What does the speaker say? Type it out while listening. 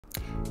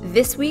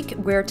This week,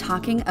 we're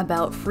talking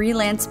about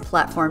freelance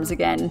platforms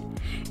again.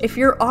 If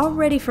you're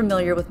already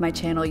familiar with my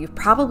channel, you've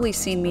probably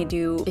seen me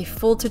do a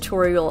full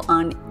tutorial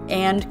on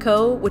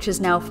 &Co, which is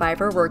now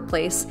Fiverr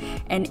Workplace,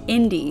 and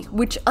Indie,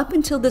 which up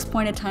until this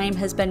point in time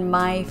has been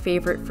my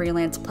favorite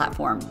freelance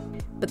platform.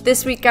 But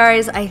this week,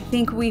 guys, I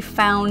think we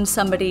found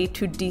somebody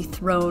to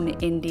dethrone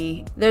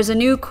Indie. There's a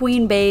new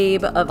queen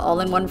babe of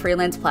all-in-one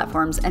freelance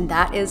platforms, and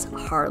that is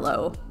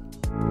Harlow.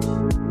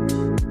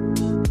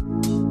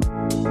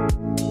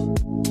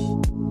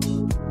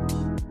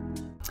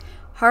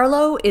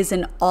 Harlow is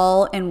an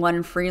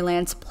all-in-one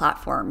freelance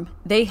platform.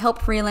 They help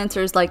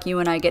freelancers like you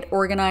and I get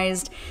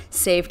organized,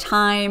 save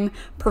time,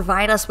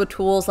 provide us with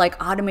tools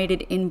like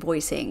automated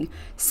invoicing,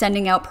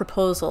 sending out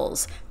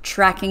proposals,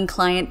 tracking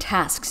client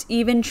tasks,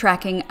 even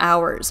tracking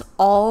hours,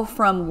 all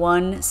from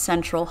one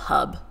central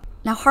hub.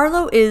 Now,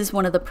 Harlow is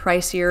one of the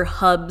pricier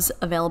hubs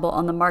available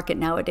on the market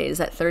nowadays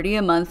at $30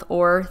 a month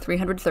or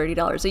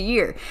 $330 a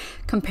year.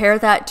 Compare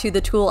that to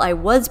the tool I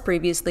was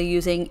previously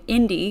using,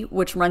 Indie,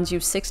 which runs you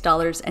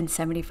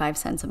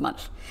 $6.75 a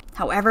month.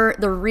 However,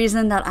 the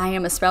reason that I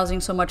am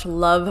espousing so much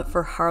love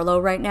for Harlow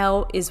right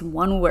now is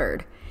one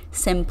word: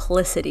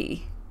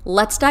 simplicity.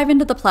 Let's dive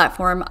into the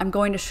platform. I'm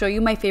going to show you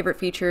my favorite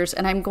features,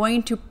 and I'm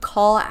going to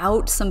call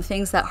out some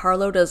things that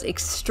Harlow does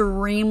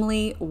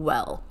extremely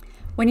well.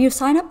 When you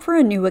sign up for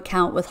a new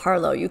account with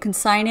Harlow, you can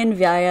sign in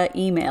via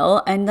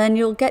email, and then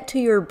you'll get to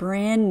your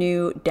brand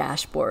new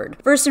dashboard.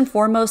 First and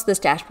foremost, this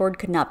dashboard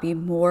could not be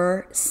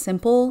more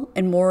simple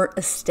and more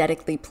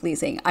aesthetically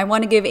pleasing. I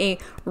want to give a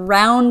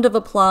round of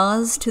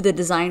applause to the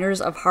designers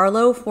of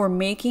Harlow for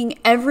making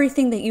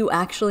everything that you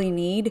actually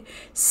need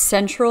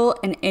central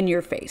and in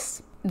your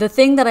face. The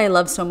thing that I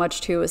love so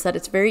much too is that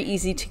it's very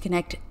easy to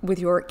connect with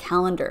your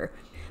calendar.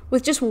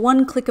 With just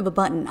one click of a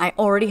button, I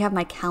already have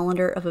my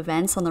calendar of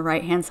events on the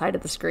right-hand side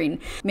of the screen,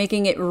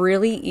 making it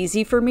really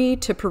easy for me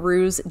to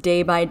peruse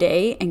day by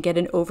day and get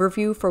an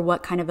overview for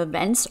what kind of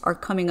events are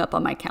coming up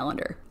on my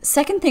calendar.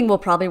 Second thing we'll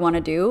probably want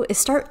to do is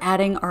start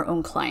adding our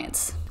own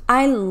clients.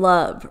 I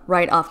love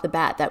right off the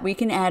bat that we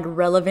can add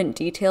relevant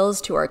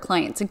details to our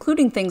clients,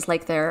 including things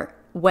like their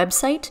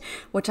website,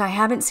 which I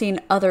haven't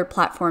seen other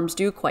platforms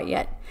do quite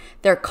yet,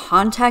 their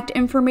contact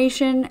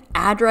information,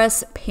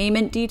 address,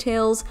 payment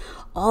details.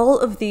 All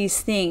of these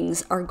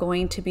things are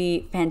going to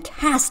be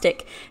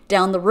fantastic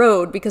down the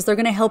road because they're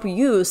going to help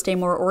you stay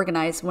more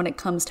organized when it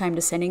comes time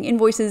to sending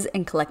invoices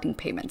and collecting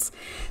payments.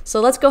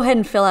 So let's go ahead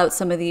and fill out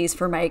some of these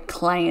for my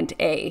client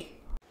A.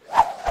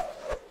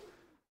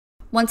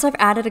 Once I've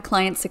added a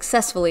client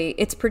successfully,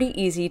 it's pretty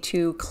easy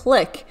to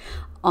click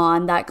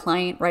on that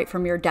client right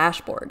from your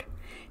dashboard.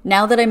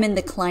 Now that I'm in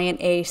the Client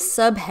A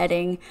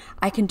subheading,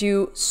 I can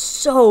do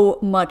so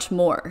much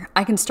more.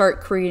 I can start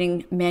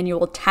creating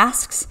manual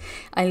tasks.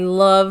 I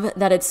love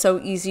that it's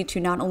so easy to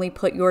not only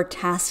put your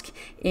task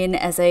in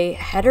as a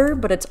header,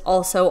 but it's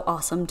also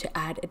awesome to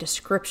add a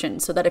description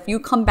so that if you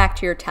come back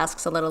to your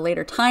tasks at a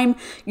later time,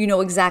 you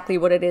know exactly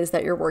what it is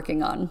that you're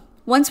working on.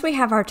 Once we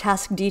have our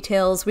task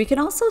details, we can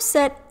also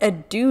set a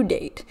due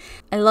date.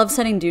 I love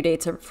setting due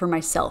dates for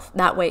myself.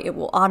 That way it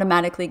will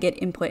automatically get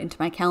input into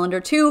my calendar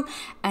too,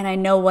 and I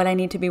know what I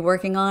need to be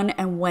working on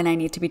and when I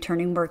need to be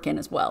turning work in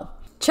as well.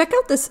 Check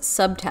out this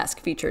subtask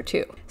feature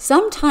too.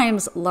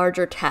 Sometimes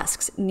larger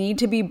tasks need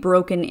to be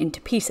broken into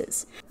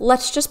pieces.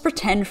 Let's just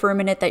pretend for a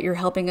minute that you're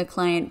helping a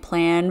client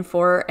plan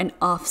for an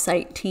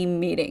off-site team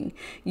meeting.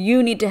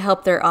 You need to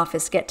help their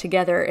office get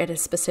together at a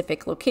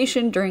specific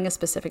location during a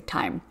specific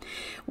time.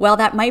 While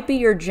that might be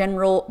your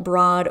general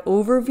broad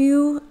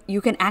overview,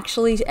 you can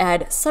actually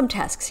add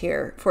subtasks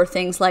here for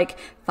things like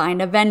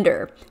find a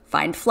vendor,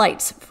 find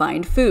flights,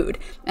 find food.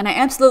 And I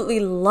absolutely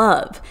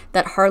love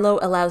that Harlow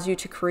allows you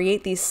to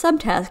create these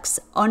subtasks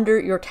under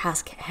your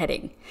task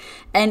heading.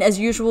 And as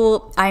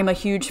usual, I'm a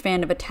huge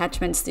fan of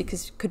attachments.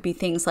 These could be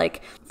things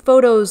like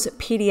photos,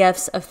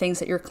 PDFs of things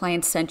that your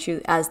clients sent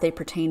you as they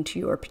pertain to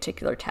your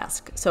particular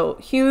task. So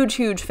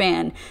huge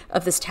fan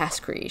of this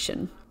task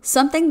creation.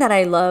 Something that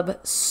I love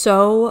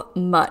so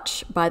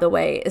much, by the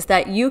way, is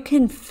that you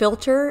can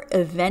filter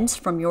events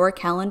from your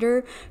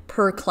calendar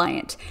per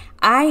client.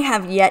 I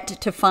have yet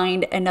to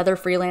find another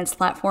freelance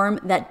platform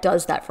that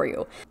does that for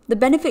you. The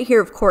benefit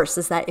here, of course,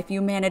 is that if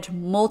you manage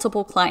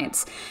multiple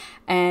clients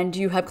and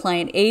you have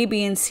client A,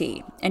 B, and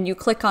C, and you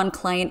click on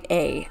client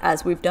A,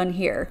 as we've done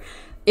here,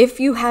 if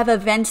you have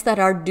events that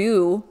are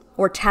due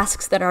or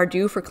tasks that are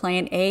due for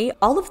client A,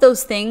 all of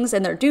those things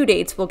and their due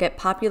dates will get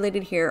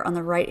populated here on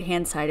the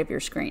right-hand side of your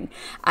screen.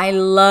 I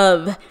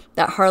love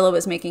that Harlow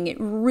is making it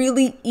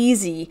really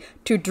easy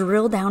to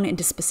drill down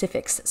into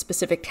specifics,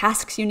 specific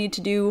tasks you need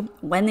to do,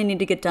 when they need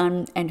to get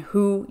done, and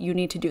who you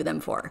need to do them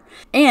for.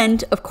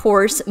 And of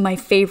course, my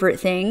favorite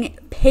thing,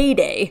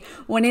 payday.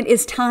 When it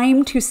is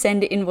time to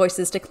send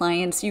invoices to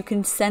clients, you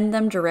can send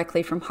them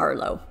directly from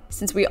Harlow.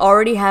 Since we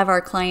already have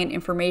our client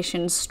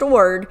information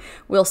stored,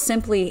 we'll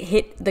simply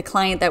hit the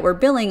client that we're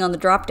billing on the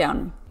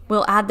dropdown.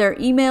 We'll add their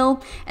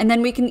email, and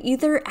then we can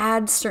either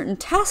add certain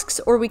tasks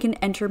or we can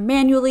enter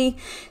manually.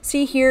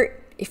 See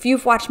here, If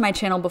you've watched my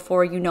channel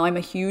before, you know I'm a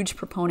huge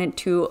proponent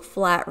to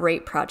flat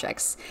rate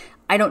projects.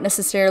 I don't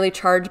necessarily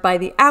charge by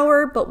the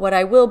hour, but what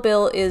I will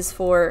bill is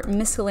for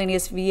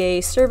miscellaneous VA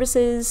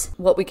services.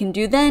 What we can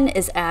do then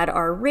is add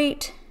our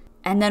rate,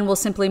 and then we'll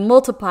simply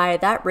multiply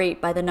that rate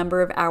by the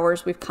number of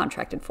hours we've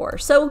contracted for.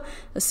 So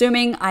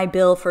assuming I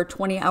bill for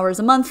 20 hours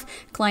a month,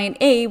 client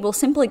A will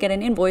simply get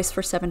an invoice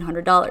for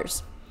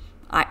 $700.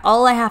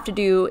 All I have to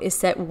do is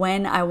set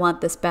when I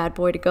want this bad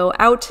boy to go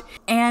out,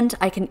 and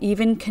I can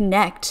even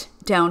connect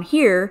down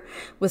here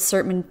with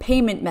certain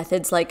payment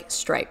methods like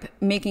Stripe,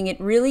 making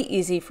it really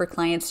easy for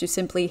clients to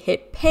simply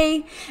hit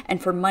pay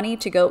and for money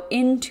to go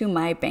into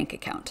my bank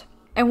account.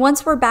 And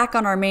once we're back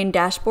on our main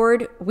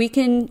dashboard, we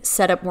can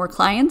set up more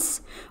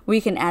clients,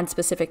 we can add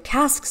specific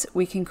tasks,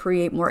 we can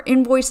create more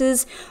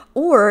invoices,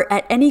 or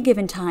at any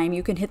given time,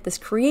 you can hit this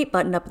create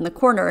button up in the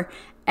corner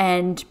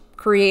and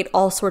create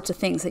all sorts of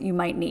things that you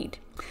might need.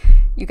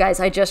 You guys,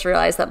 I just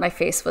realized that my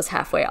face was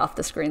halfway off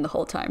the screen the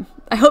whole time.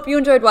 I hope you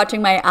enjoyed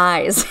watching my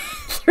eyes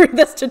through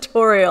this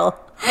tutorial.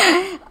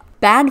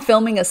 Bad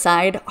filming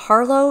aside,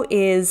 Harlow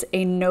is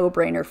a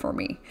no-brainer for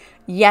me.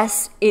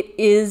 Yes, it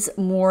is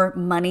more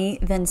money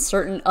than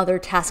certain other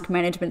task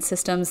management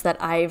systems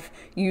that I've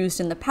used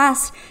in the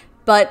past,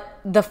 but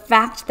the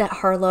fact that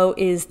Harlow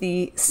is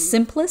the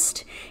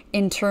simplest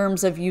in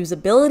terms of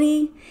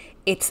usability,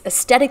 it's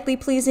aesthetically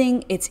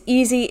pleasing, it's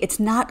easy, it's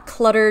not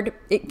cluttered,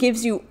 it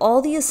gives you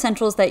all the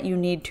essentials that you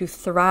need to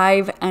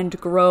thrive and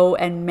grow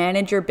and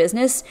manage your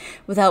business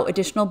without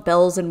additional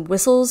bells and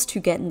whistles to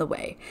get in the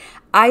way.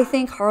 I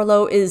think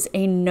Harlow is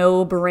a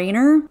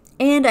no-brainer,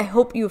 and I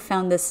hope you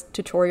found this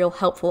tutorial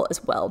helpful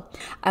as well.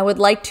 I would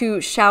like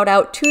to shout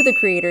out to the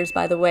creators,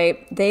 by the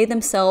way. They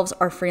themselves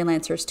are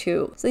freelancers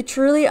too. So they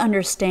truly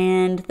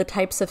understand the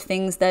types of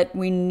things that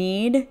we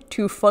need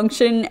to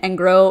function and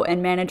grow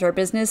and manage our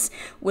business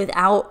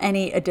without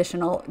any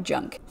additional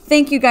junk.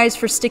 Thank you guys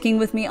for sticking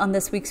with me on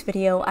this week's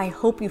video. I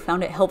hope you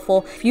found it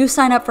helpful. If you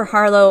sign up for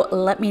Harlow,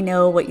 let me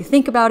know what you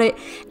think about it.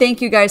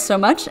 Thank you guys so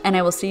much, and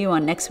I will see you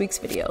on next week's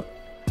video.